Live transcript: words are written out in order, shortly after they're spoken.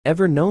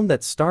Ever known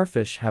that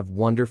starfish have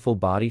wonderful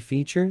body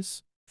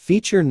features?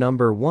 Feature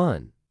number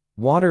 1.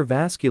 Water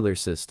vascular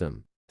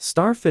system.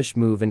 Starfish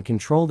move and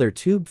control their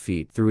tube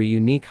feet through a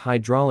unique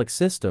hydraulic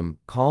system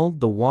called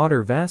the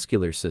water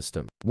vascular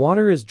system.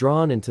 Water is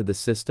drawn into the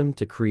system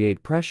to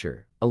create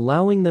pressure,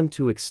 allowing them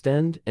to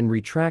extend and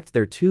retract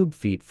their tube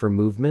feet for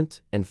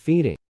movement and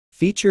feeding.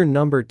 Feature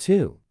number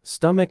 2.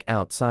 Stomach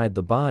outside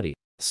the body.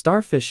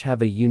 Starfish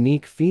have a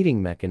unique feeding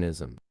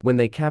mechanism. When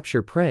they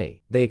capture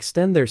prey, they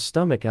extend their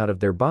stomach out of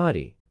their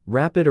body,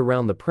 wrap it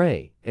around the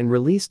prey, and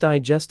release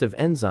digestive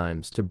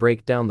enzymes to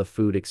break down the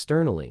food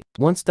externally.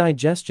 Once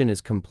digestion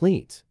is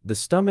complete, the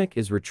stomach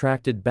is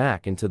retracted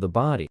back into the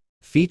body.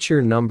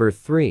 Feature number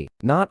 3.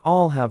 Not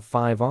all have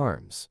 5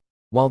 arms.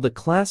 While the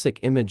classic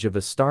image of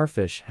a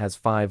starfish has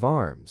 5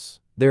 arms,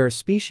 there are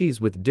species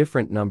with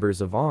different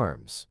numbers of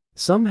arms.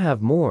 Some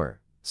have more,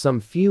 some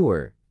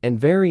fewer, and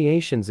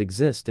variations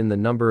exist in the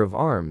number of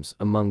arms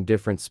among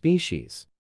different species.